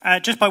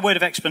Just by word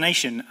of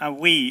explanation,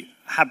 we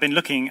have been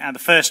looking at the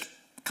first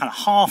kind of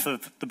half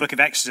of the book of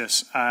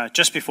Exodus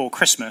just before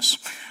Christmas.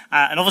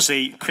 And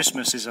obviously,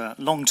 Christmas is a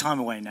long time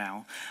away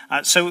now.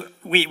 So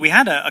we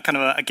had a kind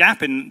of a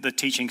gap in the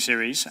teaching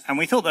series, and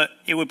we thought that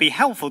it would be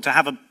helpful to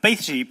have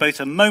basically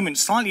both a moment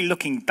slightly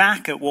looking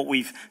back at what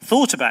we've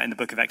thought about in the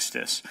book of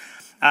Exodus,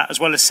 as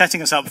well as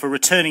setting us up for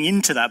returning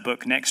into that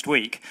book next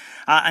week.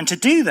 And to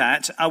do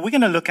that, we're going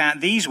to look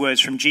at these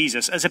words from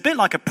Jesus as a bit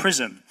like a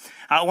prism.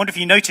 I wonder if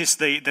you noticed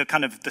the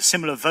kind of the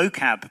similar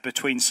vocab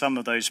between some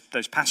of those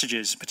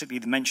passages, particularly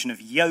the mention of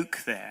yoke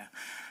there.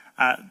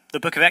 The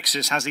book of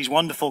Exodus has these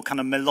wonderful kind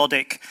of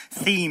melodic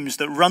themes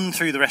that run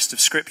through the rest of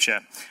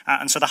Scripture.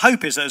 And so the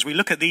hope is that as we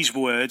look at these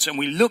words and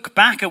we look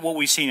back at what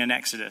we've seen in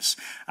Exodus,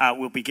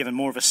 we'll be given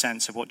more of a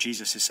sense of what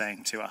Jesus is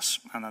saying to us.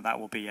 And that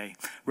will be a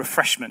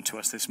refreshment to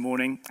us this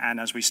morning and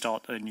as we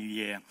start a new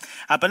year.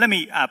 But let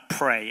me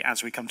pray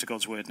as we come to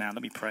God's word now.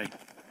 Let me pray.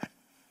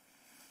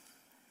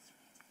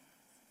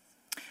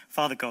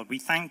 Father God, we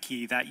thank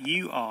you that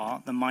you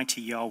are the mighty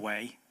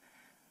Yahweh.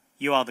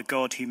 You are the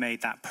God who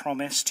made that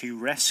promise to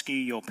rescue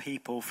your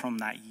people from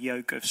that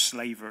yoke of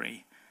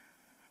slavery,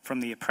 from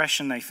the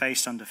oppression they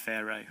faced under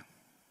Pharaoh.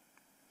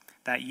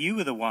 That you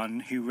were the one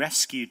who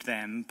rescued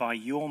them by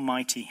your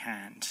mighty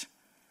hand.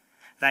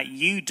 That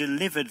you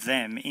delivered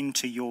them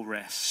into your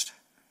rest.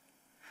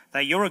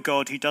 That you're a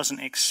God who doesn't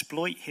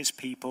exploit his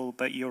people,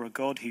 but you're a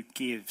God who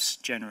gives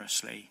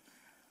generously.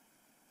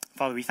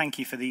 Father, we thank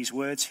you for these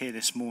words here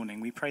this morning.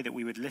 We pray that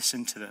we would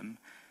listen to them,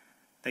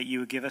 that you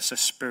would give us a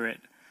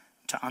spirit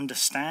to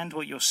understand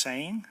what you're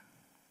saying,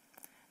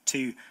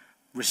 to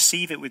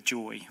receive it with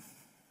joy.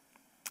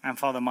 And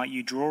Father, might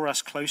you draw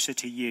us closer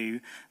to you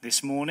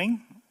this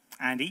morning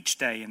and each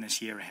day in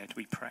this year ahead,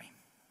 we pray.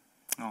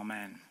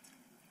 Amen.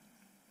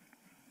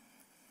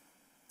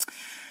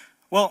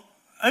 Well,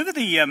 over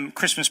the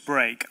Christmas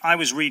break, I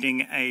was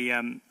reading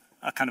a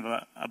kind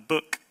of a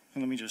book.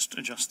 Let me just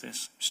adjust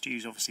this.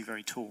 Stu's obviously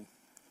very tall,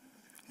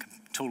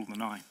 taller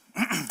than I.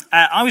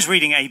 I was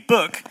reading a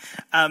book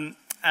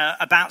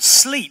about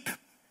sleep.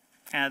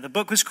 The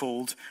book was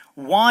called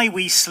Why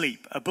We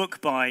Sleep, a book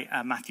by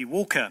Matthew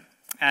Walker.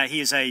 He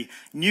is a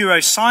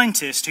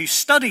neuroscientist who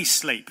studies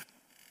sleep.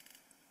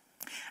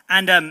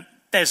 And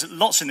there's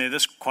lots in there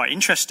that's quite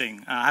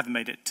interesting. I haven't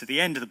made it to the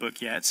end of the book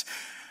yet.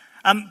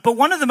 But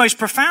one of the most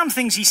profound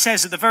things he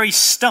says at the very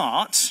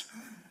start...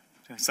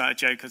 Is that a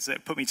joke? Does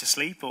it put me to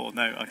sleep or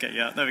no? Okay,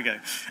 yeah, there we go.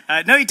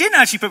 No, he didn't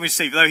actually put me to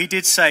sleep, though he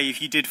did say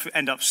if you did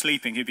end up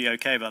sleeping, he'd be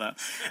okay about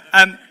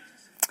that.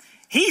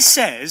 He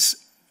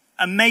says,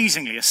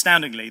 amazingly,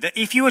 astoundingly, that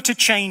if you were to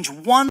change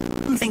one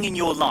thing in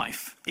your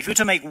life, if you were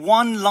to make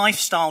one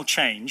lifestyle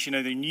change,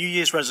 the New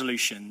Year's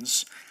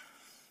resolutions,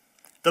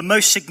 the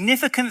most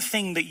significant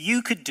thing that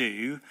you could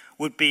do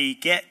would be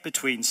get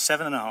between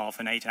 7.5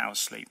 and 8 hours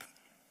sleep.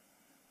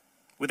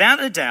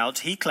 Without a doubt,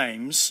 he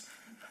claims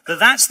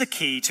that's the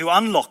key to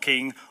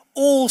unlocking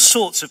all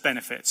sorts of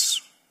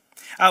benefits.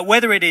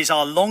 Whether it is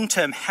our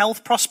long-term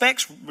health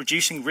prospects,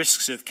 reducing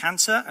risks of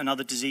cancer and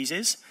other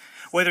diseases,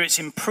 whether it's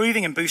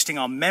improving and boosting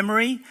our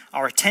memory,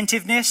 our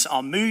attentiveness,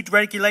 our mood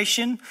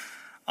regulation,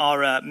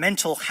 our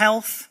mental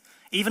health,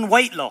 even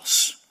weight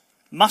loss,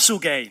 muscle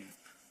gain.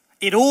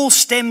 It all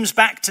stems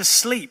back to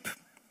sleep.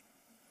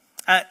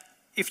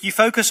 If you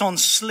focus on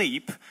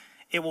sleep,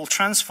 it will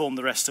transform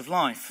the rest of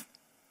life.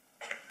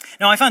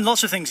 Now, I find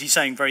lots of things he's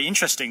saying very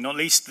interesting, not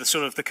least the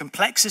sort of the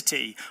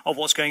complexity of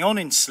what's going on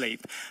in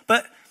sleep.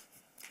 But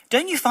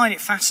don't you find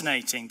it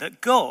fascinating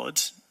that God,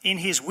 in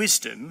his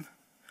wisdom,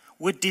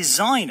 would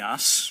design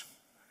us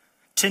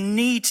to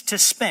need to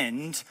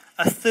spend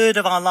a third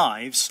of our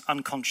lives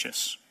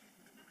unconscious?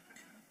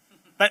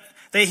 But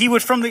he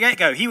would, from the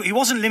get-go, he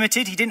wasn't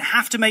limited, he didn't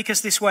have to make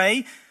us this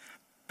way.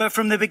 But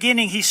from the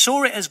beginning, he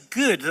saw it as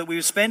good that we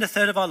would spend a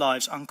third of our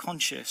lives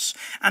unconscious.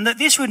 And that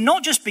this would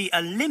not just be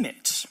a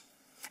limit.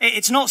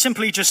 It's not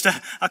simply just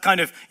a kind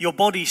of your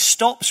body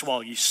stops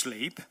while you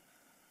sleep.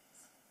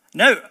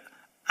 No,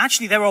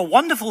 actually there are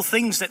wonderful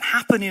things that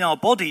happen in our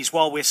bodies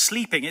while we're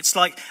sleeping. It's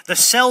like the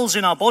cells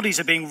in our bodies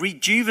are being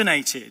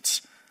rejuvenated.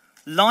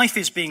 Life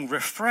is being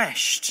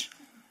refreshed.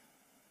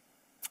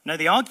 No,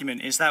 the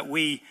argument is that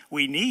we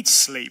need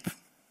sleep.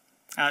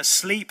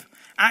 Sleep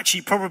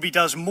actually probably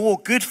does more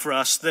good for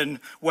us than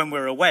when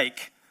we're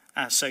awake,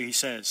 so he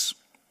says.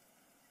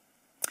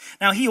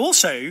 Now, he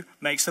also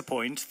makes the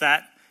point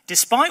that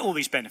despite all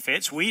these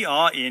benefits, we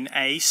are in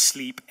a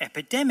sleep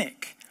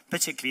epidemic,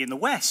 particularly in the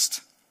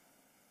West.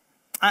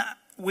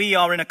 We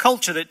are in a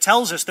culture that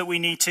tells us that we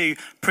need to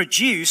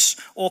produce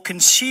or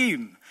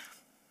consume.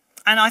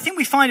 And I think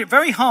we find it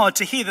very hard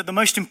to hear that the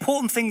most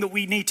important thing that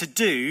we need to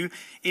do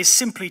is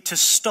simply to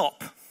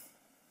stop.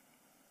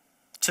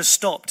 To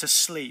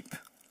sleep.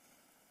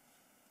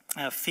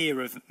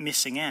 Fear of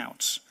missing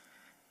out.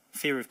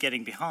 Fear of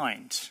getting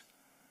behind.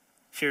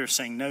 Fear of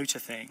saying no to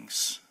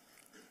things.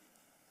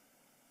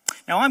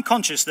 Now, I'm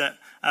conscious that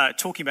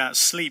talking about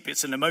sleep,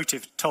 it's an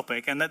emotive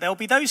topic, and that there'll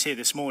be those here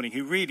this morning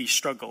who really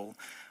struggle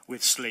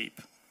with sleep.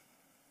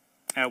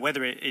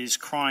 whether it is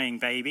crying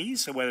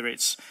babies or whether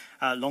it's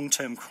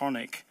long-term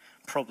chronic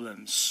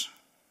problems,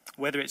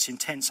 whether it's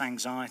intense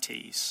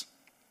anxieties.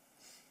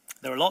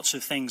 There are lots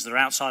of things that are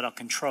outside our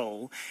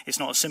control. It's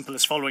not as simple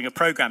as following a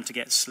program to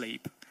get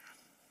sleep.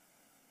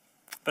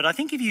 But I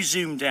think if you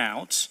zoomed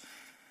out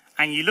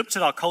and you looked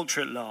at our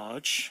culture at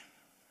large,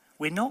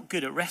 we're not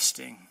good at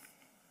resting.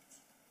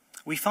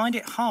 We find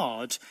it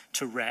hard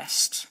to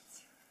rest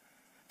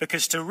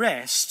because to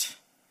rest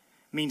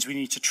means we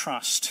need to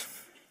trust.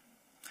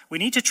 We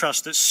need to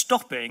trust that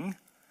stopping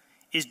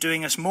is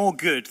doing us more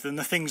good than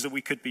the things that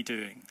we could be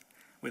doing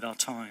with our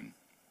time.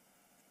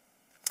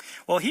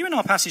 Well, here in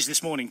our passage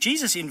this morning,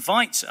 Jesus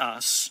invites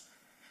us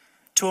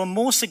to a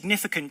more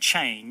significant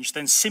change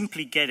than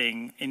simply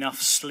getting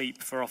enough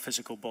sleep for our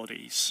physical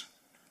bodies.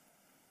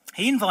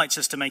 He invites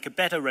us to make a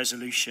better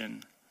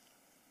resolution.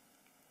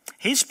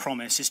 His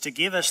promise is to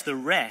give us the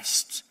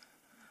rest,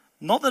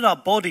 not that our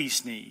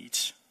bodies need,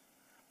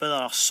 but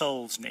that our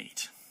souls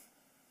need.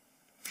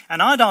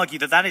 And I'd argue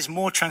that that is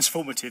more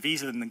transformative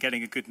even than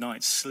getting a good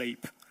night's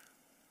sleep.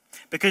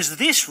 Because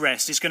this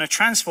rest is going to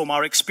transform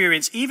our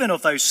experience even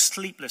of those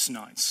sleepless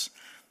nights.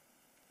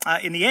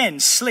 In the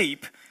end,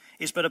 sleep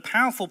is but a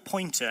powerful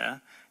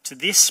pointer to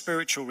this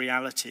spiritual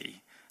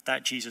reality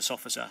that Jesus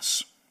offers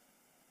us.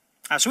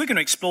 So we're going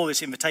to explore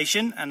this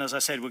invitation, and as I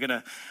said, we're going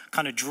to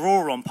kind of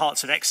draw on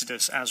parts of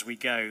Exodus as we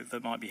go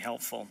that might be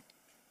helpful.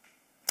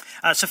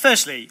 So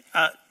firstly,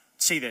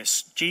 see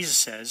this. Jesus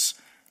says,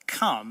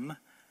 "Come,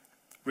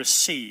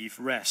 receive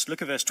rest."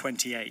 Look at verse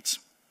 28.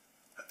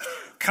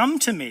 "Come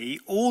to me,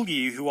 all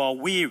you who are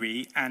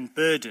weary and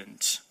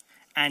burdened,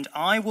 and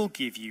I will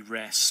give you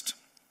rest."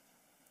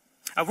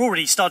 I've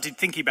already started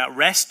thinking about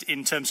rest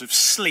in terms of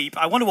sleep.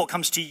 I wonder what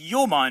comes to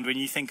your mind when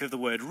you think of the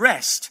word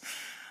rest.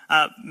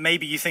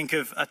 Maybe you think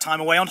of a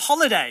time away on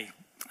holiday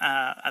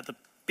at the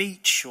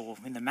beach or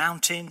in the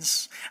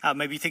mountains.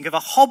 Maybe you think of a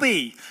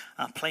hobby,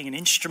 playing an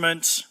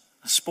instrument,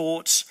 a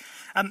sport.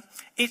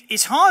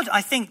 It's hard,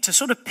 I think, to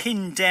sort of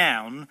pin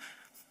down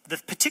the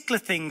particular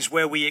things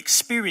where we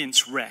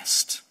experience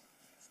rest.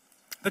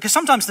 Because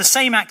sometimes the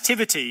same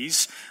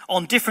activities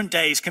on different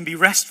days can be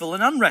restful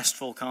and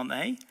unrestful, can't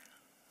they?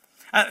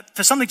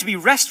 For something to be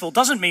restful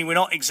doesn't mean we're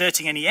not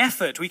exerting any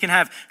effort. We can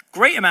have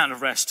great amount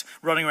of rest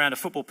running around a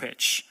football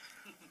pitch.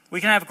 We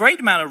can have a great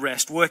amount of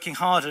rest working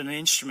hard on an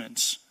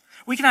instrument.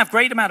 We can have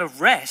great amount of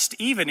rest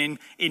even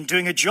in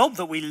doing a job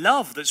that we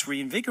love that's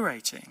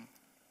reinvigorating.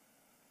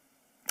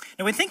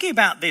 Now, when thinking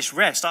about this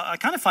rest, I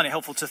kind of find it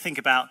helpful to think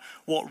about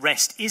what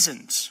rest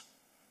isn't.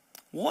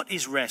 What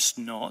is rest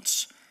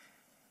not?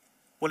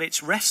 Well,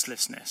 it's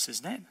restlessness,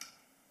 isn't it?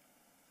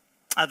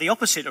 The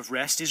opposite of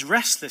rest is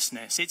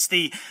restlessness. It's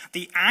the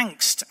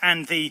angst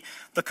and the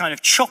kind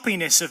of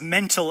choppiness of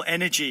mental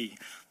energy,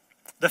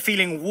 the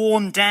feeling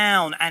worn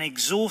down and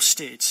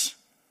exhausted,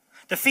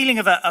 the feeling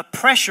of a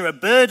pressure, a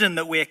burden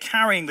that we're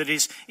carrying that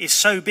is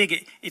so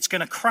big it's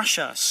going to crush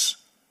us.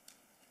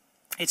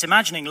 It's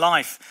imagining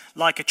life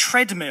like a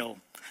treadmill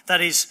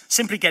that is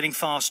simply getting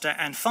faster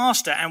and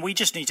faster, and we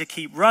just need to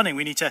keep running.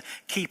 We need to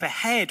keep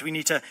ahead. We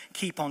need to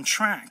keep on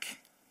track.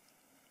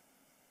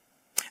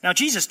 Now,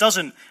 Jesus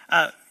doesn't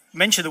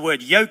mention the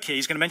word yoke here.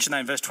 He's going to mention that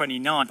in verse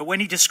 29. But when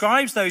he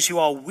describes those who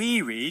are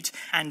wearied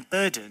and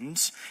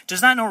burdened, does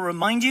that not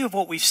remind you of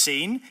what we've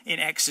seen in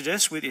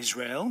Exodus with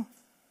Israel?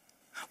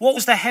 What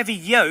was the heavy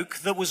yoke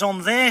that was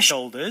on their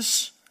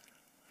shoulders?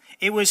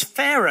 It was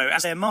Pharaoh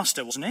as their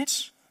master, wasn't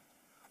it?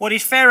 What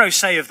did Pharaoh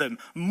say of them?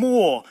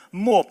 More,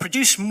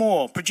 produce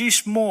more,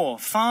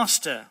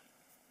 faster.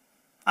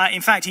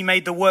 In fact, he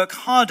made the work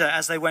harder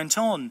as they went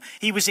on.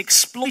 He was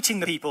exploiting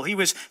the people. He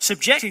was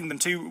subjecting them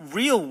to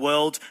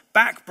real-world,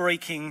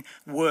 back-breaking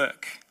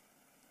work.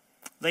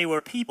 They were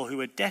people who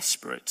were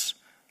desperate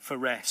for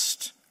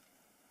rest.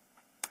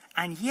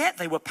 And yet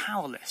they were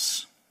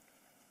powerless.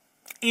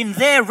 In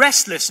their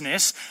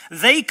restlessness,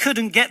 they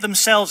couldn't get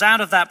themselves out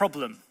of that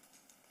problem.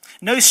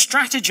 No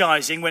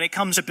strategizing when it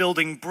comes to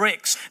building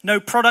bricks, no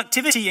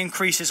productivity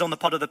increases on the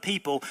part of the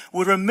people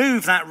would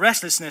remove that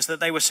restlessness that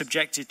they were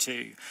subjected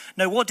to.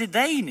 No, what did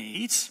they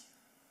need?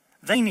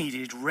 They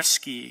needed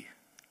rescue.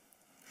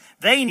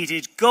 They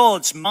needed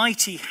God's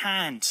mighty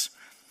hand.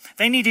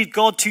 They needed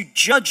God to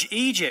judge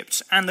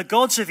Egypt and the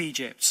gods of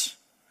Egypt,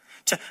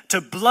 to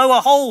blow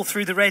a hole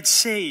through the Red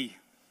Sea.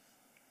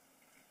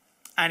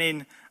 And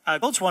in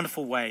God's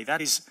wonderful way,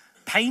 that is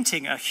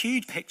painting a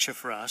huge picture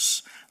for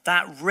us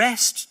that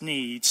rest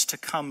needs to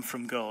come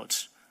from God.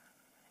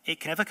 It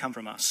can never come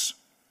from us.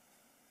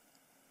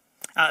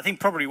 I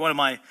think probably one of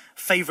my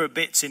favorite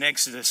bits in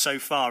Exodus so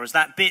far is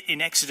that bit in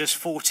Exodus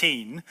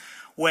 14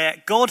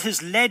 where God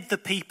has led the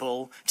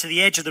people to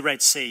the edge of the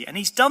Red Sea. And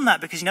he's done that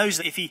because he knows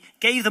that if he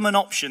gave them an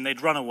option,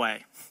 they'd run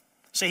away.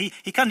 So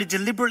he kind of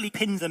deliberately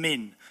pinned them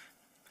in.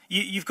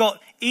 You've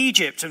got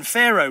Egypt and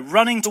Pharaoh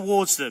running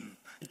towards them.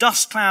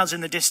 Dust clouds in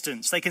the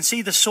distance. They can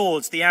see the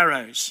swords, the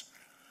arrows.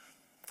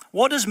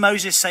 What does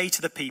Moses say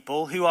to the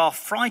people who are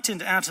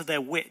frightened out of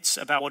their wits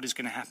about what is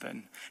going to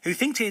happen, who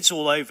think it's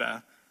all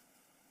over?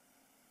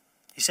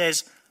 He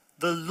says,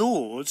 "The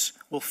Lord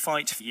will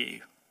fight for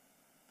you.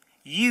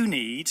 You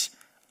need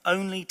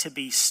only to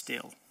be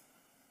still.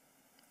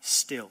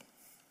 Still.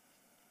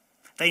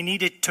 They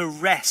needed to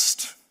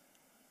rest.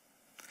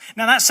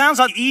 Now that sounds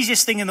like the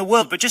easiest thing in the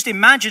world, but just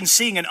imagine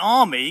seeing an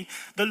army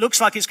that looks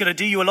like it's going to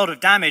do you a lot of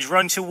damage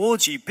run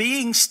towards you.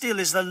 Being still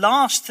is the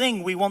last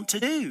thing we want to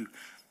do.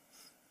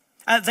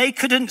 They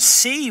couldn't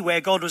see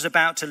where God was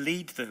about to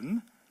lead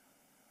them.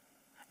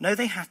 No,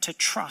 they had to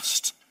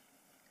trust.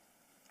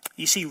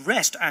 You see,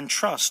 rest and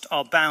trust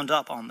are bound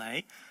up, aren't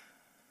they?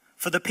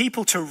 For the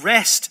people to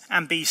rest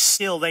and be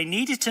still, they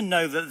needed to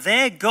know that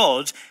their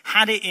God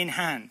had it in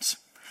hand,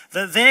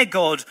 that their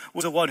God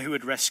was the one who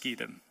would rescue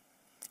them,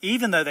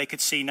 even though they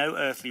could see no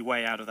earthly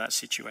way out of that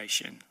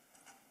situation.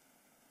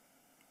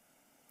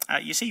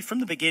 You see, from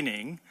the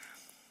beginning,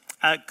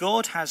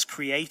 God has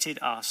created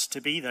us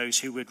to be those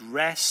who would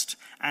rest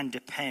and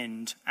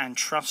depend and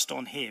trust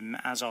on him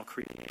as our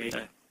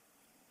creator.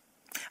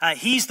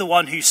 He's the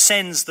one who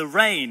sends the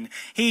rain.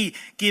 He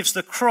gives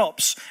the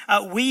crops.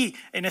 We,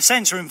 in a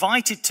sense, are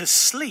invited to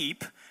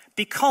sleep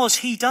because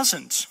he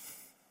doesn't.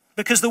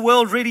 Because the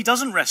world really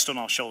doesn't rest on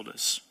our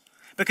shoulders.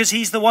 Because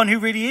he's the one who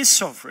really is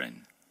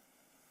sovereign.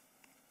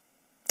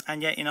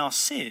 And yet in our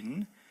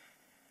sin,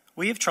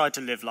 we have tried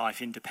to live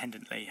life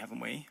independently, haven't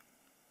we?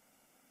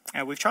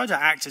 We've tried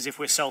to act as if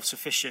we're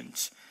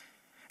self-sufficient,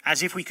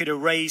 as if we could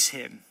erase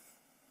him.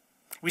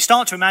 We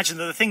start to imagine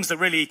that the things that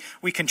really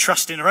we can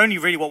trust in are only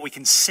really what we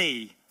can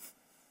see,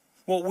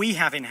 what we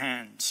have in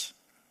hand.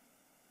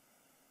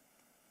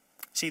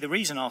 See, the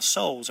reason our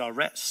souls are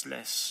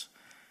restless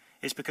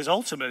is because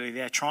ultimately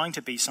they're trying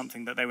to be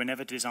something that they were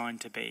never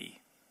designed to be.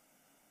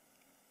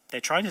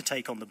 They're trying to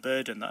take on the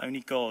burden that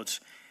only God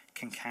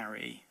can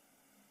carry.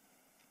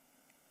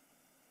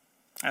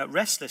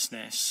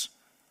 Restlessness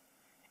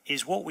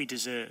is what we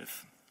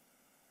deserve.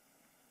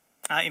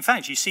 In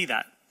fact, you see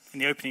that in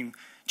the opening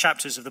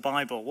chapters of the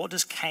Bible. What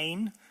does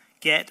Cain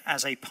get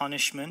as a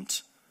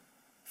punishment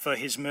for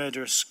his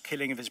murderous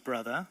killing of his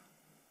brother?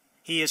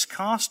 He is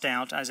cast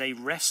out as a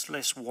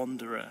restless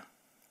wanderer.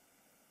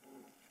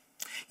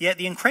 Yet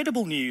the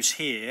incredible news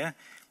here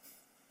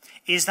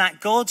is that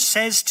God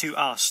says to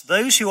us,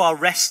 those who are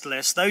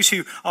restless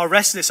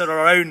at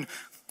our own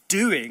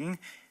doing,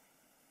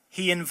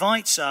 he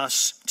invites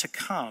us to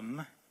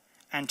come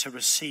and to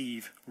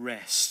receive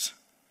rest.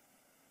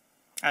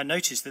 And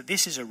notice that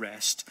this is a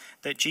rest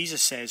that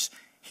Jesus says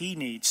he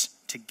needs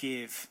to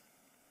give.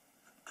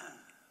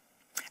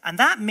 And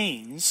that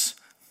means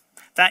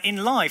that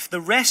in life, the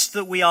rest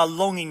that we are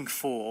longing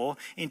for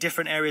in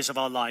different areas of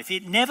our life,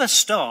 it never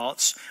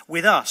starts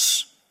with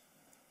us.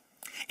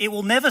 It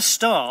will never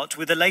start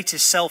with the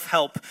latest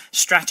self-help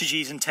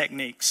strategies and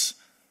techniques.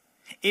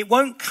 It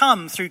won't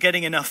come through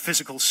getting enough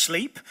physical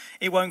sleep.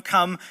 It won't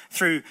come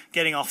through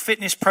getting our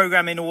fitness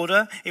program in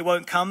order. It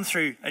won't come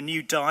through a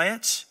new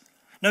diet.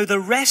 No,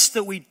 the rest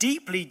that we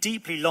deeply,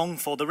 deeply long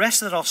for, the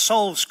rest that our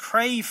souls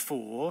crave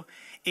for,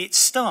 it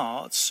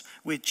starts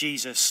with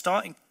Jesus,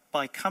 starting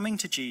by coming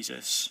to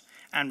Jesus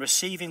and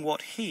receiving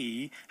what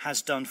he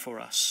has done for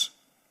us.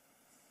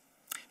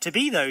 To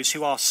be those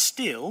who are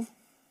still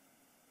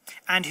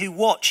and who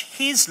watch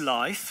his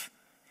life,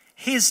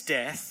 his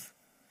death,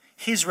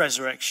 his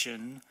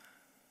resurrection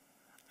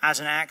as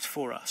an act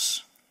for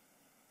us,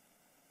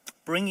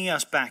 bringing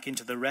us back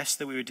into the rest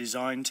that we were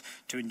designed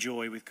to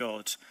enjoy with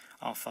God,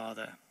 our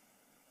Father.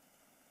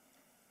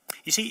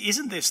 You see,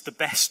 isn't this the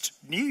best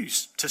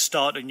news to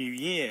start a new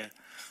year?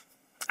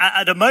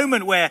 At a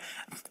moment where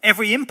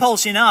every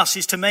impulse in us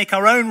is to make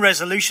our own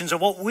resolutions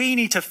of what we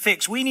need to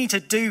fix, we need to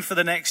do for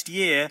the next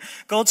year,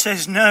 God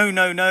says, no,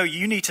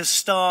 you need to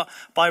start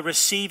by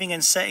receiving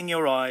and setting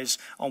your eyes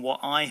on what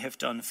I have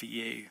done for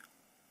you.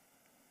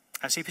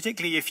 I see,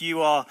 particularly if you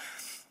are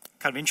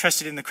kind of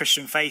interested in the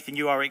Christian faith and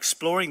you are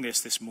exploring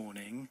this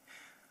morning,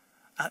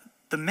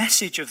 the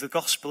message of the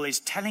gospel is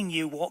telling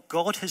you what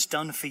God has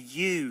done for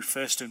you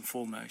first and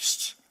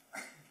foremost.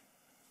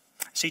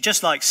 See,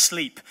 just like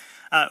sleep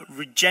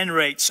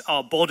regenerates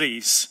our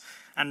bodies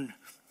and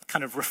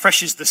kind of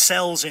refreshes the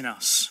cells in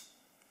us,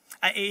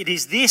 it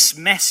is this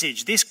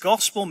message, this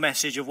gospel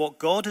message of what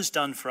God has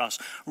done for us,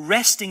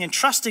 resting and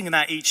trusting in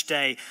that each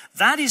day,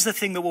 that is the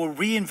thing that will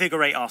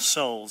reinvigorate our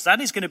souls. That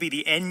is going to be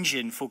the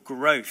engine for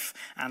growth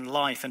and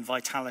life and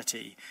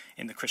vitality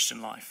in the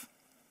Christian life.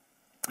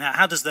 Now,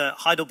 how does the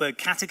Heidelberg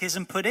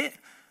Catechism put it?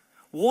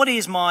 What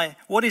is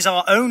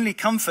our only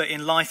comfort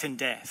in life and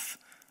death?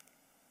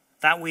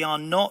 That we are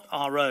not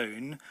our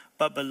own,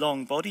 but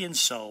belong body and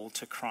soul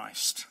to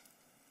Christ.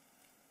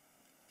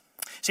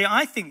 See,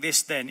 I think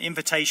this then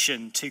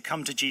invitation to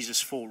come to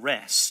Jesus for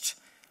rest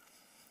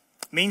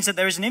means that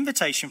there is an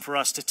invitation for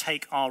us to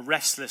take our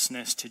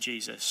restlessness to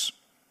Jesus.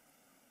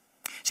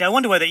 See, I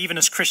wonder whether even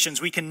as Christians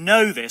we can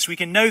know this. We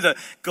can know that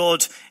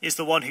God is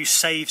the one who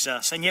saves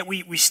us, and yet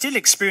we still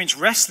experience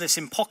restless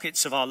in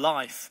pockets of our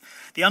life.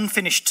 The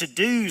unfinished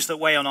to-dos that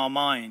weigh on our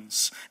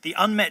minds, the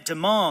unmet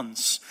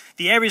demands,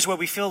 the areas where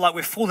we feel like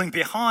we're falling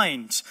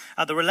behind,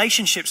 the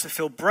relationships that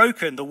feel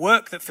broken, the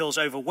work that feels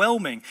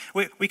overwhelming.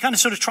 We kind of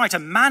sort of try to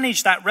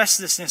manage that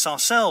restlessness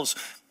ourselves,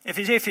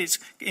 if it's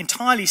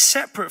entirely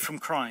separate from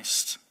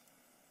Christ.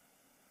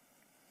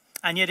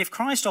 And yet if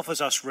Christ offers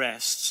us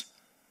rest,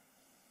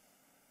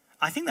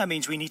 I think that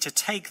means we need to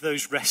take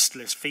those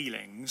restless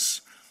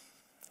feelings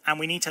and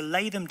we need to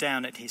lay them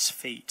down at his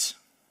feet.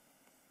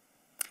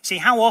 See,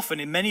 how often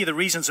in many of the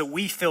reasons that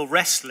we feel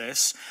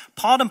restless,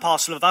 part and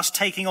parcel of us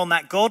taking on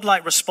that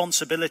godlike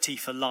responsibility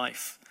for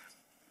life.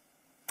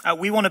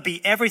 We want to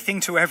be everything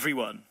to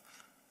everyone.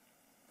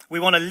 We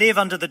want to live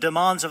under the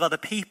demands of other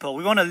people.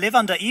 We want to live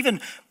under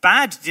even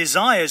bad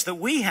desires that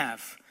we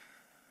have.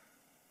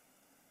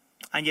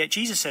 And yet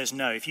Jesus says,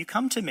 no, if you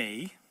come to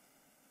me,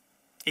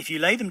 if you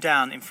lay them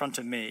down in front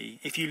of me,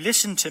 if you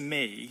listen to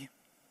me,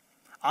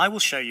 I will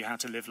show you how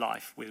to live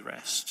life with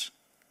rest.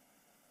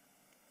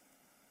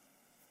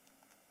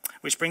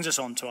 Which brings us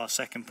on to our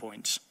second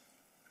point.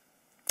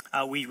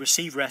 We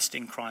receive rest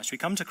in Christ. We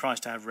come to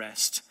Christ to have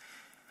rest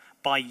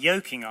by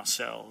yoking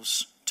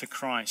ourselves to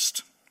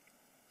Christ.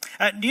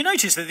 Do you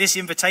notice that this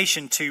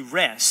invitation to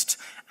rest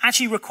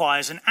actually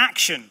requires an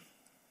action?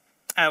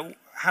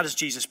 How does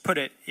Jesus put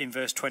it in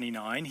verse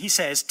 29? He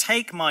says,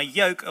 take my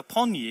yoke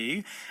upon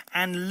you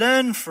and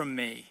learn from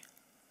me.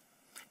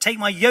 Take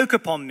my yoke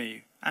upon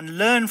me and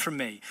learn from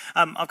me.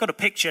 I've got a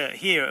picture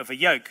here of a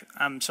yoke.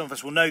 Some of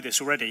us will know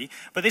this already.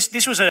 But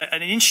this was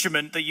an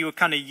instrument that you would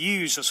kind of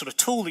use, a sort of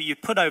tool that you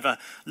put over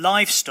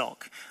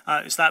livestock.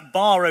 It's that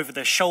bar over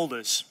their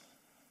shoulders.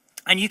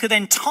 And you could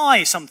then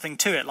tie something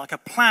to it, like a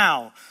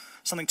plow,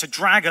 something to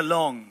drag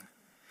along.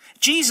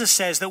 Jesus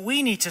says that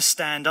we need to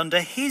stand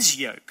under his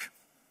yoke.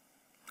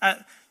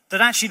 That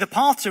actually the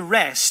path to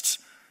rest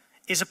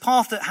is a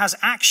path that has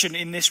action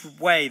in this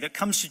way, that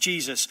comes to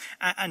Jesus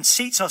and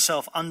seats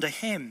ourselves under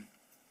him.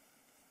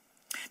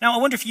 Now, I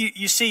wonder if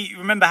you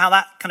remember how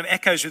that kind of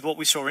echoes with what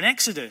we saw in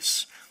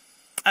Exodus.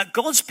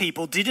 God's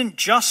people didn't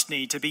just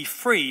need to be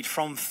freed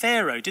from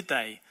Pharaoh, did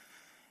they?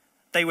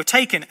 They were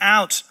taken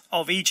out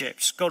of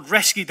Egypt. God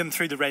rescued them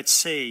through the Red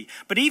Sea.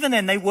 But even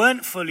then, they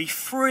weren't fully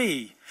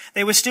free.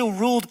 They were still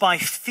ruled by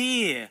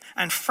fear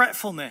and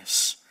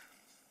fretfulness.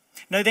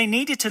 No, they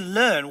needed to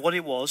learn what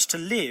it was to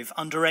live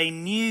under a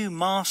new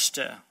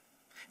master,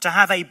 to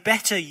have a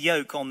better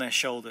yoke on their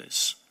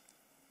shoulders.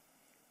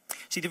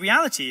 See, the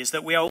reality is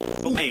that we are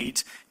all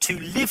made to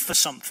live for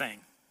something.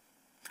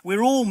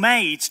 We're all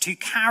made to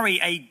carry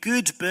a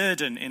good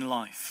burden in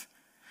life,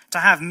 to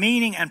have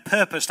meaning and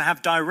purpose, to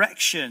have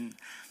direction.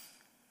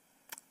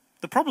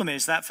 The problem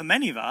is that for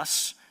many of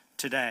us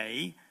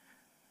today,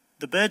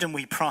 the burden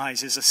we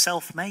prize is a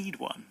self-made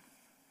one.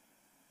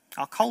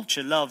 Our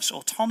culture loves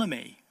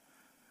autonomy.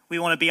 We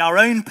want to be our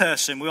own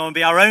person. We want to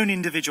be our own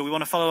individual. We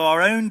want to follow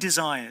our own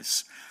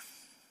desires.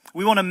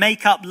 We want to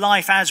make up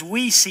life as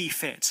we see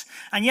fit.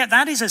 And yet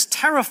that is as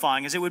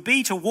terrifying as it would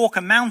be to walk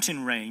a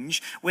mountain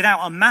range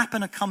without a map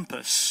and a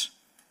compass,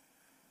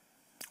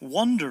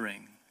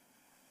 wandering.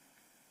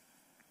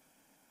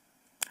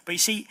 But you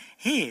see,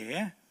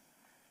 here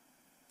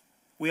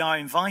we are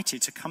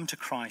invited to come to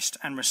Christ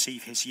and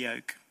receive his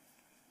yoke.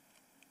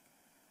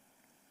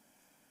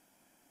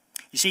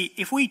 You see,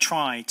 if we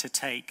try to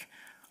take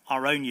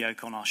our own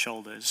yoke on our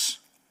shoulders,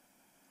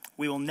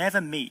 we will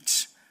never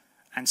meet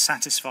and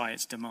satisfy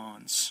its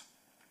demands.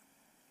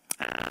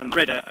 I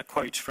read a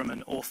quote from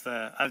an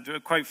author, a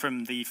quote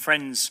from the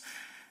Friends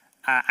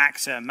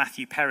actor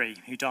Matthew Perry,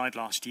 who died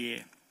last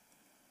year.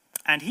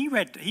 And he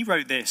wrote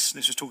this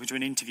was talking to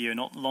an interviewer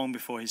not long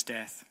before his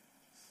death.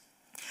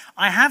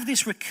 I have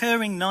this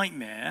recurring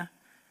nightmare,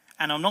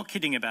 and I'm not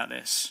kidding about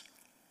this,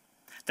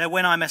 that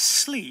when I'm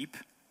asleep,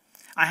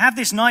 I have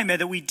this nightmare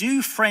that we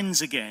do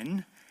Friends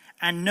again,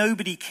 and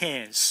nobody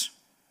cares.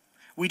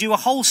 We do a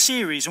whole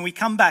series and we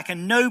come back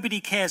and nobody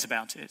cares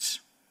about it.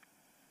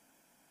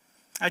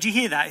 Do you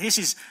hear that? This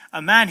is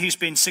a man who's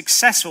been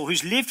successful,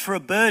 who's lived for a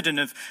burden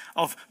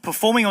of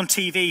performing on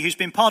TV, who's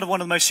been part of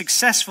one of the most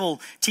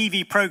successful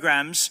TV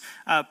programs,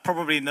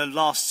 probably in the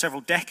last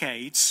several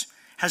decades,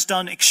 has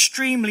done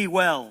extremely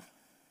well.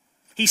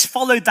 He's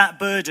followed that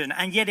burden,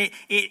 and yet it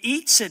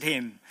eats at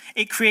him.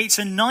 It creates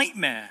a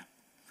nightmare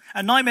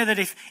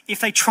that if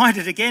they tried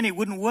it again, it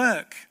wouldn't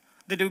work,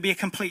 that it would be a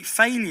complete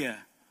failure,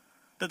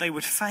 that they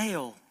would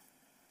fail.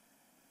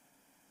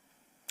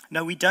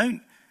 No, we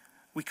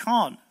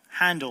can't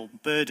handle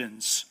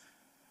burdens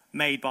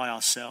made by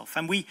ourselves.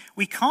 And we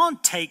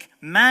can't take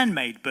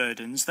man-made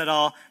burdens that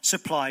are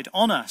supplied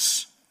on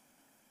us.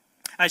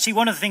 Actually,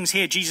 one of the things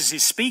here Jesus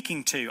is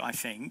speaking to, I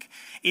think,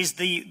 is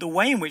the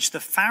way in which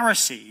the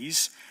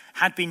Pharisees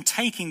had been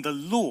taking the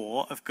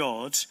law of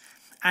God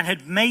and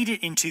had made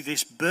it into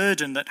this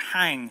burden that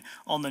hang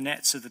on the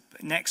necks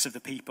of the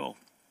people.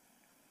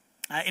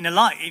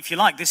 If you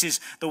like, this is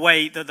the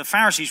way that the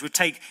Pharisees would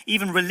take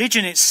even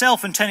religion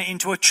itself and turn it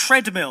into a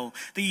treadmill,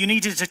 that you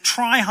needed to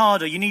try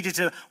harder, you needed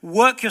to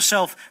work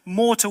yourself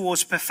more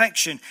towards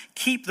perfection,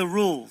 keep the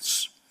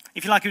rules.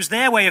 If you like, it was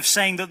their way of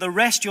saying that the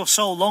rest your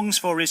soul longs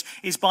for is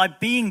by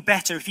being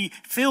better. If you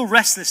feel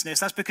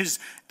restlessness, that's because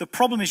the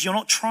problem is you're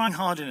not trying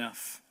hard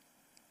enough.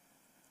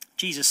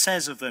 Jesus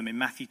says of them in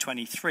Matthew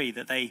 23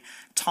 that they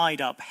tied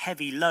up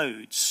heavy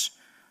loads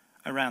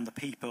around the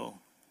people.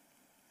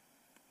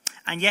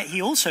 And yet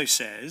he also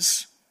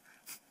says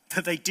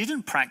that they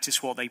didn't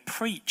practice what they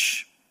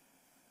preach.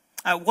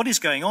 What is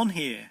going on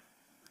here?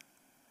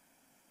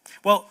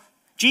 Well,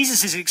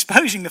 Jesus is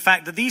exposing the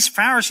fact that these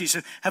Pharisees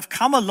have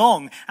come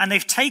along and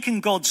they've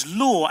taken God's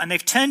law and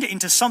they've turned it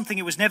into something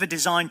it was never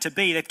designed to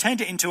be. They've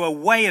turned it into a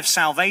way of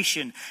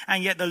salvation,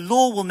 and yet the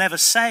law will never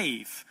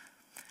save.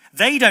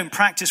 They don't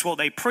practice what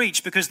they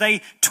preach because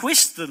they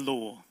twist the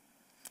law.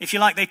 If you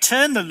like, they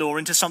turn the law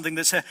into something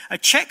that's a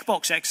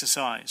checkbox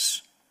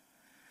exercise.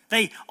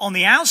 They, on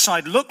the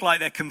outside, look like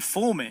they're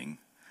conforming.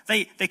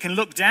 They can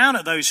look down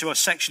at those who are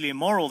sexually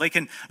immoral. They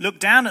can look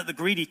down at the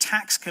greedy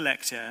tax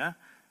collector.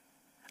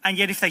 And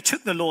yet if they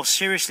took the law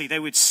seriously, they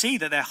would see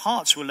that their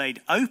hearts were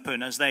laid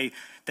open as their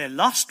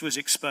lust was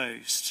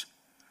exposed,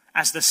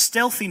 as the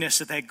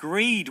stealthiness of their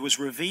greed was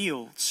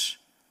revealed.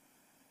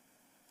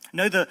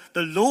 No, the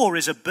law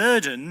is a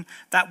burden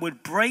that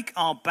would break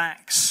our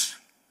backs.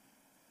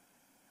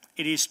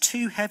 It is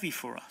too heavy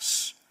for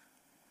us.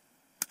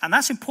 And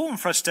that's important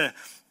for us to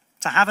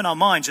have in our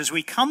minds as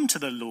we come to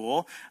the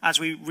law, as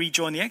we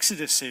rejoin the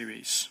Exodus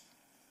series.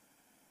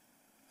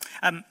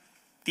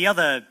 The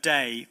other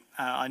day,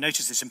 I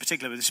noticed this in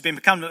particular, this has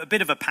become a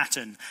bit of a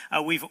pattern.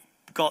 We've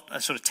got a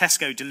sort of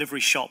Tesco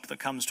delivery shop that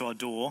comes to our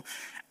door,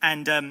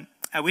 and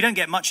we don't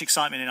get much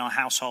excitement in our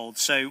household.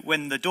 So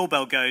when the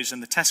doorbell goes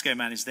and the Tesco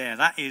man is there,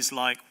 that is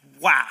like,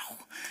 wow.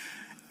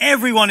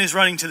 Everyone is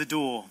running to the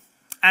door.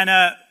 And,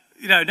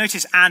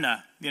 notice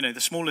Anna, the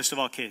smallest of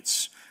our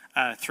kids,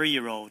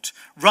 3-year-old,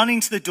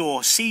 running to the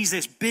door, sees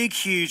this big,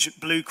 huge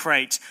blue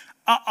crate.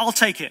 I'll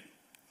take it.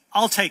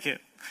 I'll take it.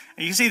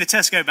 And you can see the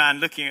Tesco man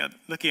looking at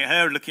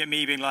her, looking at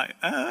me, being like,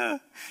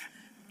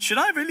 should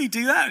I really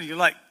do that? And you're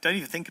like, don't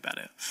even think about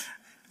it.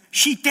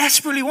 She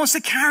desperately wants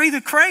to carry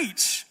the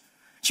crate.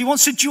 She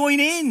wants to join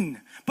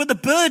in, but the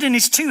burden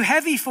is too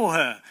heavy for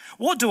her.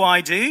 What do?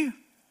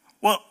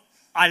 Well,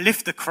 I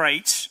lift the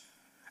crate,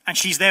 and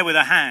she's there with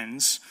her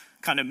hands,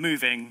 kind of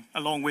moving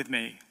along with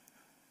me.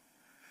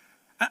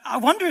 I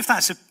wonder if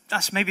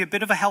that's maybe a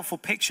bit of a helpful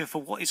picture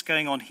for what is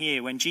going on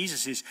here when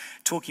Jesus is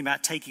talking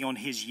about taking on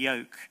his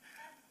yoke.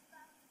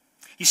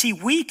 You see,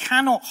 we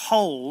cannot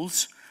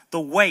hold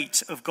the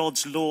weight of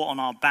God's law on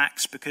our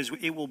backs because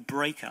it will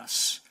break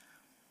us.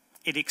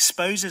 It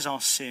exposes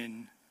our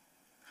sin.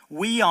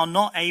 We are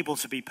not able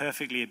to be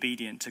perfectly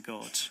obedient to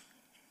God.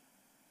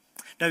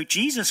 No,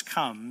 Jesus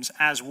comes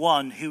as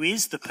one who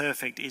is the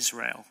perfect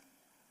Israel.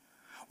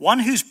 One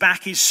whose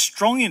back is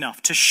strong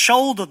enough to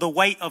shoulder the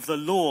weight of the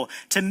law,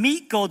 to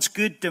meet God's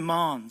good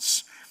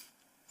demands.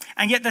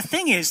 And yet the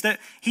thing is that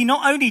he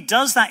not only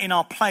does that in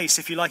our place,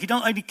 if you like, he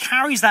not only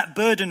carries that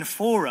burden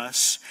for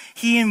us,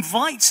 he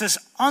invites us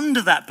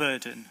under that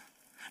burden.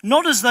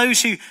 Not as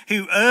those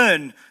who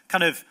earn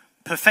kind of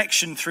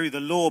perfection through the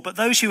law, but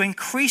those who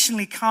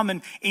increasingly come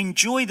and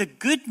enjoy the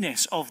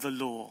goodness of the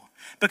law.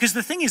 Because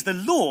the thing is, the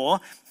law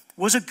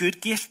was a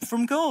good gift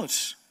from God.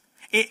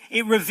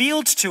 It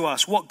revealed to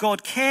us what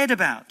God cared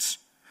about,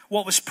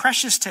 what was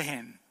precious to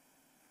him.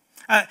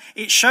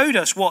 It showed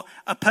us what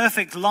a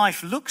perfect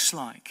life looks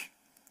like.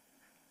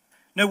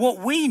 Now, what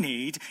we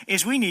need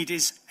is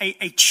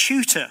a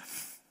tutor,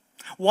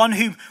 one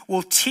who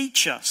will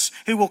teach us,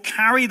 who will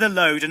carry the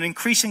load and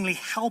increasingly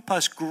help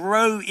us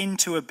grow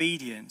into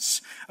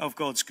obedience of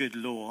God's good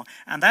law.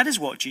 And that is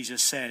what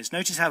Jesus says.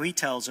 Notice how he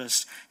tells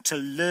us to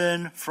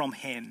learn from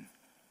him.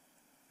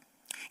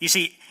 You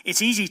see,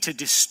 it's easy to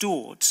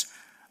distort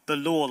the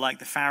law like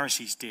the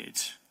Pharisees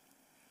did.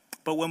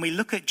 But when we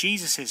look at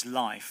Jesus'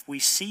 life, we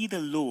see the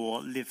law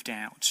lived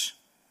out.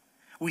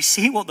 We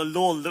see what the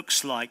law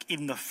looks like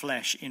in the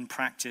flesh, in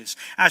practice.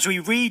 As we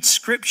read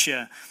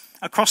Scripture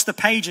across the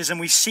pages and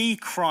we see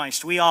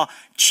Christ, we are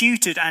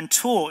tutored and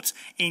taught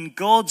in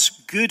God's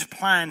good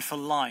plan for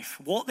life,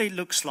 what it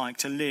looks like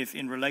to live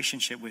in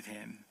relationship with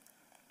him.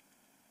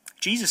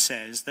 Jesus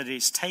says that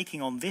it's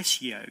taking on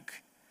this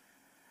yoke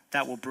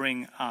that will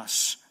bring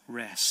us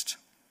rest.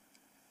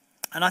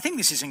 And I think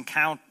this is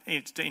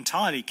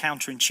entirely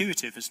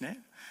counterintuitive, isn't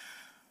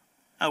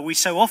it? We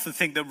so often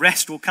think that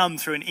rest will come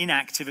through an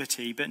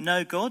inactivity, but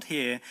no, God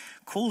here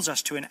calls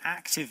us to an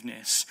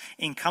activeness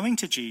in coming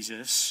to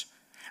Jesus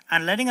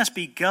and letting us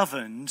be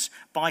governed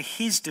by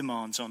his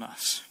demands on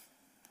us,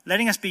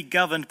 letting us be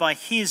governed by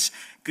his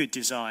good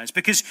desires,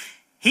 because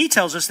he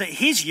tells us that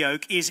his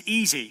yoke is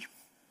easy,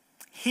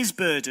 his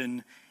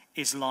burden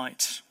is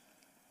light.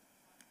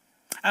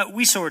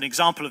 We saw an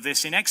example of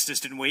this in Exodus,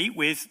 didn't we,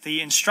 with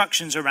the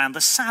instructions around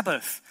the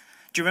Sabbath.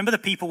 Do you remember the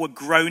people were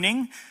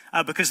groaning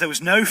because there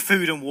was no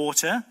food and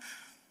water?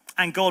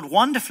 And God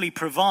wonderfully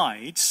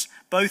provides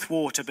both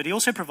water, but he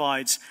also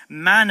provides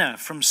manna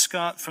from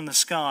the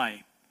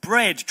sky,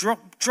 bread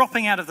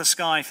dropping out of the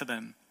sky for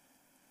them.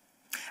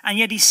 And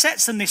yet he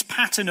sets them this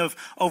pattern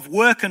of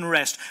work and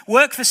rest.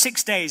 Work for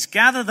 6 days,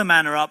 gather the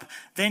manna up,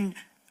 then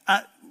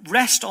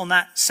rest on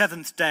that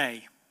 7th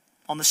day.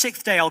 On the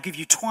 6th day, I'll give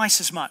you twice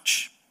as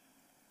much.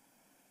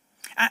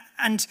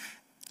 And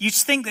You'd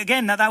think,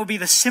 again, that would be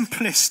the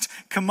simplest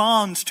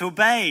command to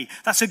obey.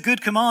 That's a good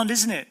command,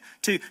 isn't it?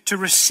 To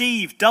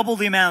receive double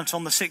the amount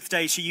on the sixth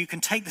day so you can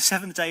take the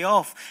seventh day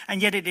off.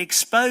 And yet it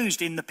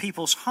exposed in the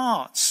people's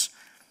hearts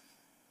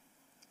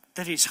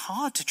that it's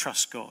hard to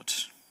trust God.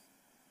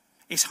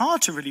 It's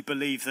hard to really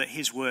believe that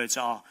his words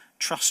are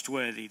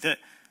trustworthy, that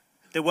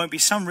there won't be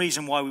some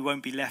reason why we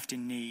won't be left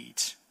in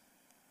need.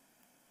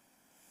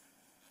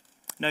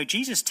 No,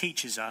 Jesus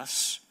teaches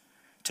us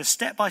to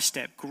step by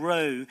step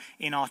grow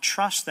in our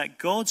trust that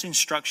God's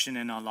instruction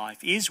in our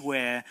life is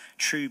where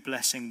true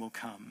blessing will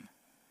come.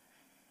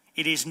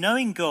 It is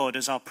knowing God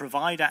as our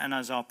provider and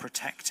as our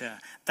protector.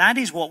 That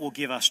is what will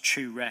give us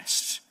true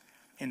rest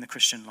in the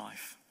Christian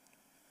life.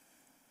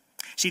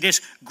 See,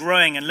 this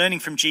growing and learning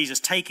from Jesus,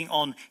 taking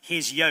on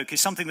his yoke, is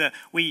something that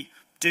we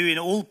do in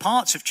all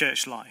parts of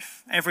church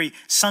life. Every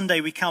Sunday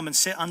we come and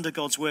sit under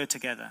God's word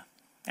together.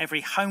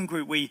 Every home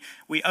group we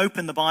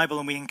open the Bible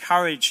and we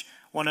encourage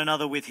one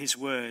another with his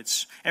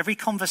words. Every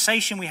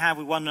conversation we have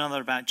with one another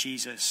about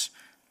Jesus.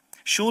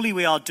 Surely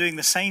we are doing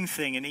the same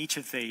thing in each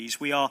of these.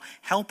 We are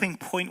helping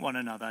point one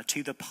another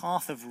to the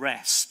path of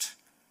rest.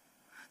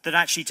 That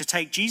actually to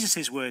take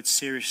Jesus' words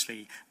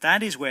seriously,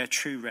 that is where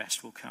true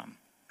rest will come.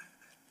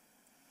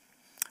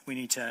 We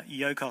need to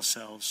yoke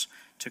ourselves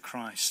to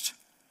Christ.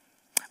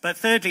 But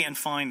thirdly and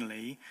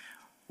finally,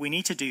 we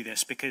need to do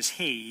this because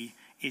he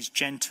is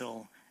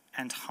gentle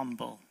and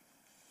humble.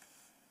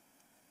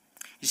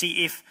 You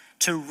see, if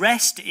to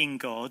rest in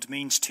God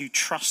means to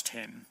trust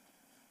him,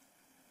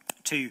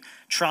 to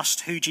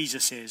trust who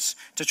Jesus is,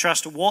 to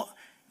trust what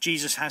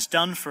Jesus has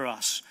done for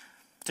us,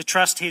 to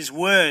trust his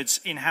words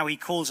in how he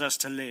calls us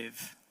to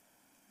live,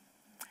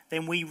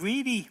 then we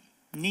really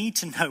need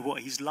to know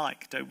what he's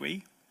like, don't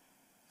we?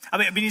 I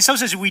mean, in some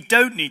sense, we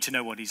don't need to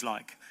know what he's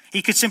like.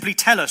 He could simply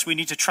tell us we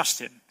need to trust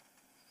him.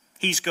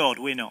 He's God,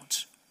 we're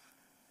not.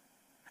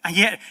 And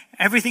yet,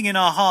 everything in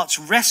our hearts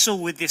wrestle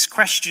with this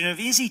question of,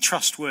 is he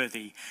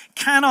trustworthy?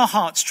 Can our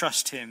hearts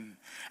trust him?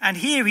 And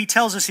here he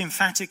tells us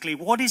emphatically,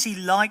 what is he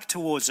like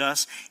towards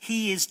us?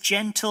 He is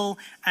gentle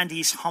and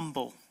he's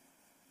humble.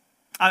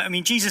 I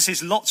mean, Jesus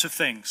is lots of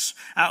things.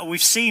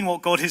 We've seen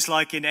what God is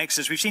like in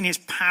Exodus. We've seen his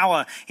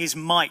power, his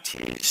might,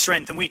 his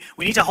strength. And we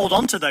need to hold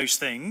on to those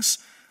things.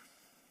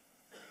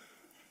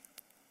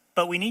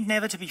 But we need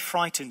never to be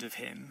frightened of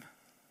him.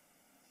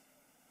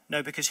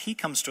 No, because he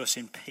comes to us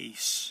in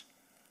peace.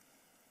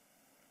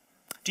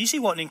 Do you see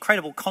what an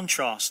incredible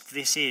contrast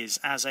this is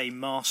as a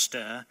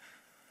master?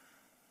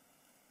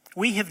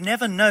 We have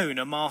never known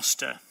a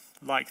master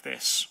like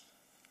this.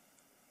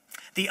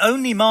 The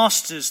only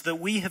masters that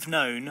we have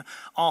known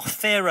are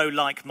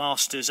Pharaoh-like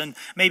masters and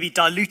maybe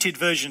diluted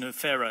version of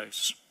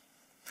Pharaohs.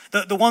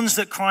 The ones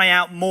that cry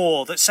out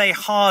more, that say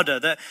harder,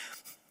 that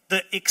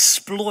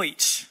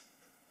exploit.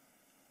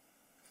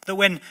 That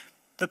when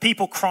the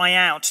people cry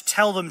out,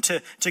 tell them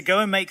to go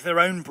and make their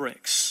own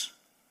bricks.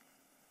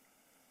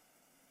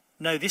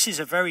 No, this is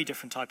a very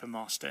different type of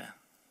master.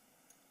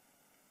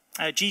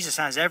 Jesus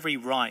has every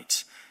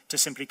right to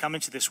simply come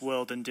into this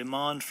world and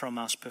demand from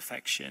us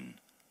perfection,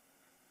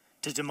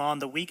 to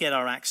demand that we get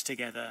our acts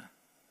together.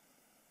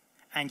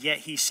 And yet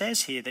he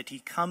says here that he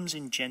comes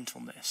in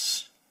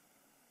gentleness.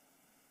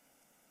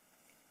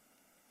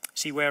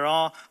 See, where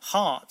our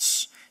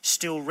hearts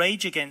still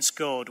rage against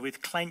God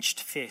with clenched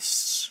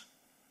fists,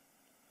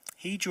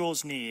 he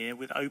draws near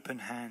with open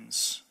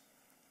hands.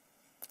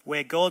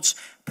 Where God's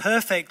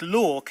perfect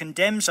law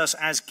condemns us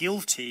as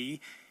guilty,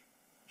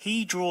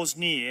 he draws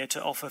near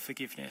to offer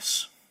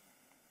forgiveness.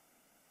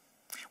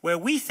 Where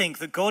we think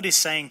that God is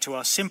saying to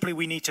us simply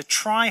we need to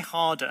try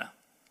harder,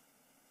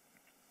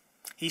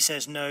 he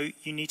says, no,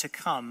 you need to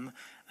come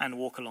and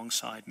walk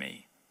alongside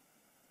me.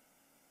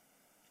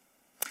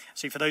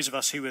 See, for those of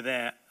us who were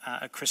there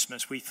at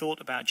Christmas, we thought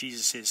about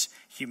Jesus'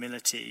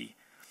 humility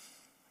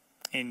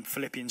in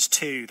Philippians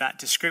 2, that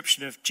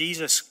description of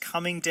Jesus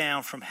coming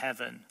down from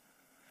heaven,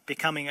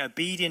 becoming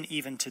obedient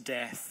even to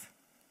death.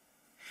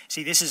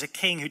 See, this is a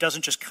king who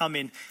doesn't just come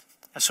in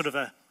a sort of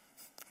a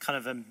kind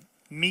of a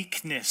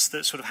meekness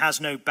that sort of has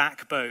no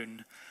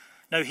backbone.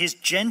 No, his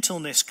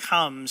gentleness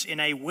comes in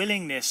a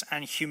willingness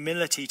and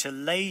humility to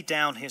lay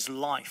down his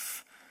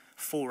life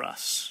for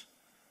us.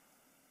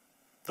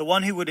 The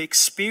one who would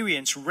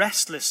experience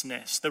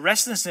restlessness, the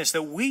restlessness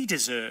that we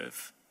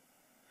deserve,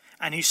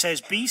 and who says,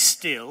 be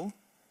still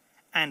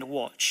and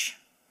watch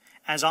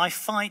as I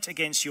fight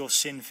against your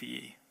sin for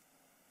you,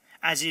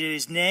 as it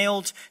is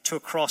nailed to a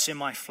cross in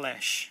my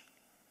flesh.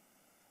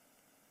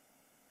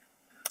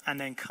 And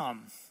then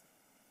come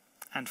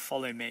and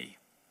follow me,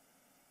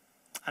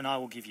 and I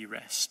will give you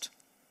rest.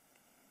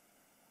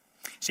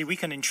 See, we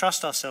can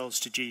entrust ourselves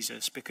to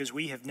Jesus because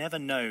we have never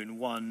known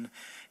one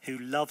who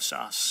loves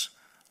us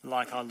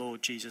like our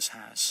Lord Jesus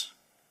has.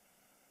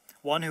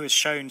 One who has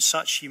shown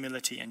such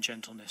humility and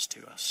gentleness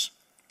to us.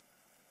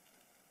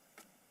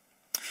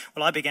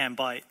 Well, I began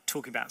by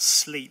talking about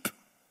sleep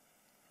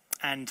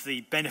and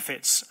the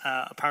benefits,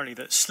 apparently,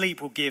 that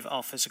sleep will give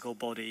our physical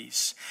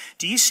bodies.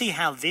 Do you see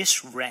how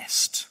this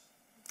rest,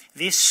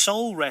 this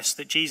soul rest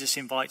that Jesus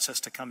invites us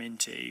to come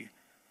into,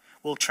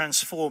 will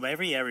transform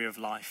every area of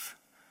life.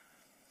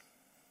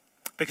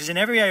 Because in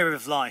every area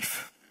of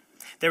life,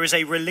 there is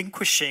a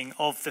relinquishing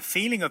of the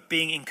feeling of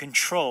being in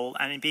control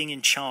and in being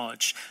in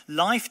charge.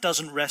 Life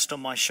doesn't rest on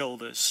my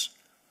shoulders.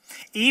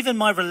 Even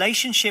my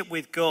relationship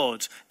with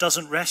God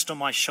doesn't rest on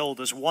my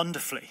shoulders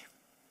wonderfully,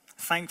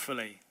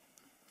 thankfully.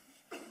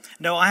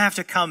 No, I have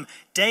to come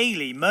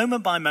daily,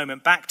 moment by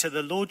moment, back to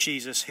the Lord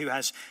Jesus, who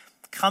has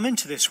come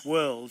into this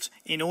world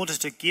in order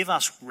to give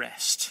us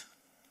rest,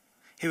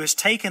 who has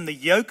taken the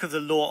yoke of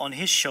the law on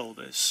his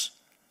shoulders,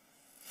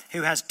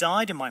 who has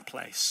died in my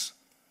place,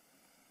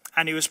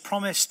 and who has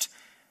promised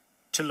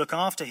to look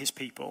after his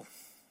people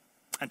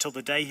until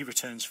the day he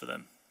returns for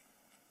them.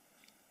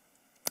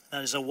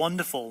 That is a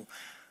wonderful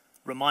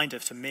reminder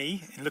to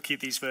me in looking at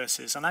these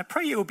verses, and I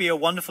pray it will be a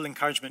wonderful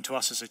encouragement to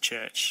us as a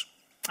church.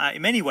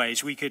 In many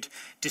ways, we could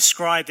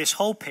describe this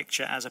whole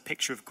picture as a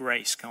picture of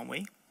grace, can't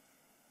we?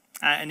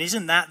 And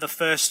isn't that the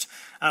first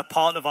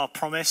part of our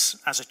promise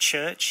as a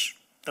church,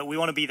 that we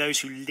want to be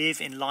those who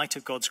live in light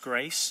of God's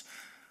grace?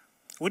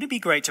 Wouldn't it be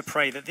great to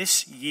pray that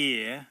this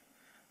year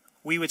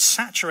we would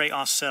saturate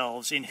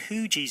ourselves in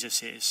who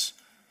Jesus is,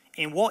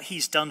 in what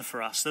he's done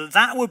for us, that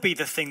that would be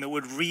the thing that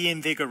would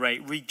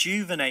reinvigorate,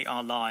 rejuvenate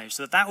our lives,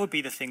 that that would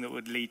be the thing that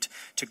would lead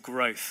to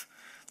growth,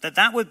 that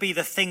that would be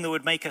the thing that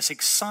would make us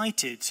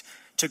excited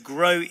to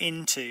grow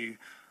into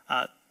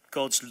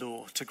God's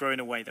law, to grow in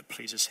a way that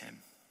pleases him.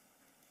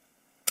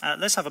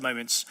 Let's have a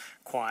moment's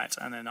quiet,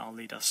 and then I'll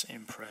lead us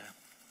in prayer.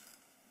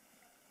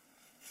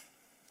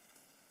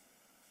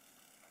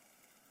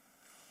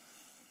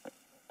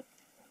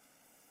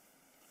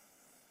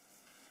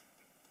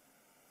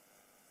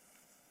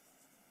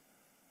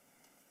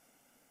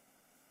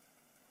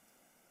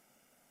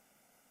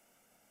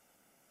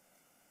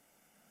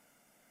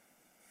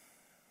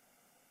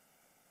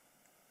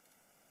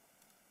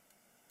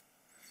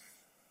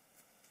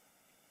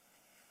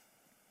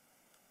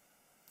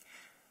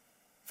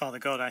 Father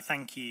God, I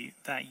thank you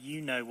that you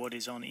know what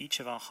is on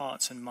each of our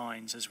hearts and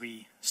minds as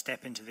we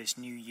step into this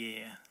new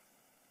year.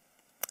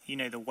 You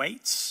know the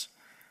weights,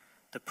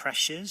 the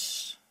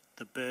pressures,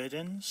 the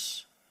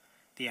burdens,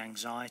 the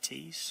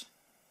anxieties,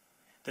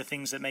 the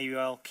things that may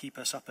well keep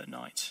us up at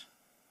night,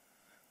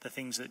 the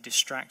things that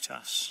distract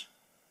us,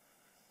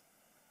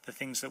 the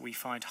things that we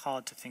find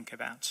hard to think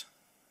about.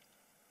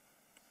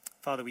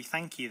 Father, we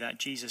thank you that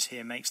Jesus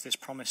here makes this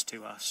promise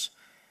to us,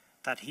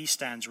 that he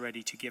stands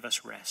ready to give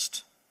us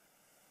rest.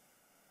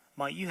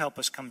 Might you help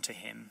us come to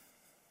him.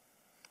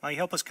 Might you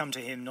help us come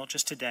to him not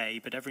just today,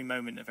 but every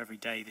moment of every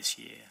day this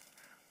year.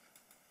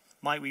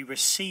 Might we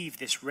receive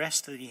this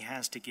rest that he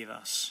has to give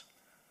us.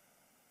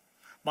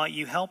 Might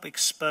you help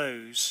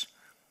expose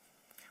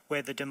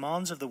where the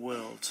demands of the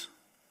world,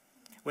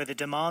 where the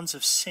demands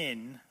of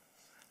sin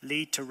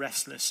lead to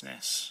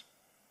restlessness.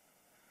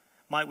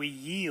 Might we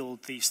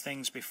yield these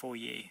things before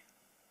you.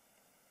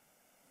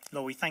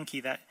 Lord, we thank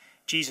you that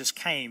Jesus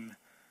came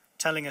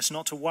telling us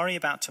not to worry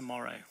about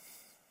tomorrow,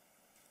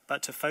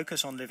 but to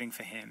focus on living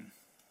for him.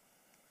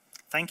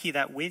 Thank you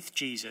that with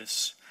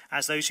Jesus,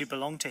 as those who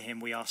belong to him,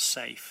 we are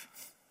safe.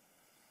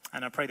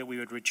 And I pray that we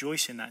would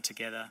rejoice in that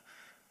together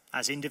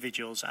as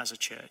individuals, as a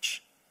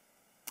church.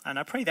 And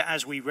I pray that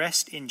as we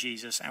rest in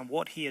Jesus and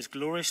what he has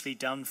gloriously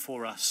done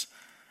for us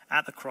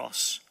at the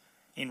cross,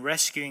 in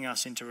rescuing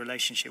us into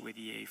relationship with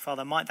you,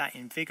 Father, might that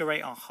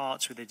invigorate our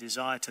hearts with a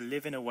desire to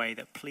live in a way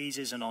that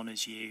pleases and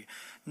honors you,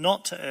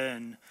 not to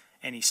earn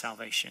any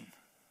salvation,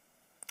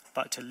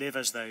 but to live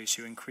as those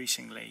who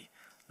increasingly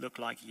look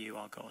like you,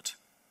 our God.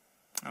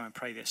 And I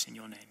pray this in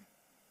your name.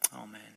 Amen.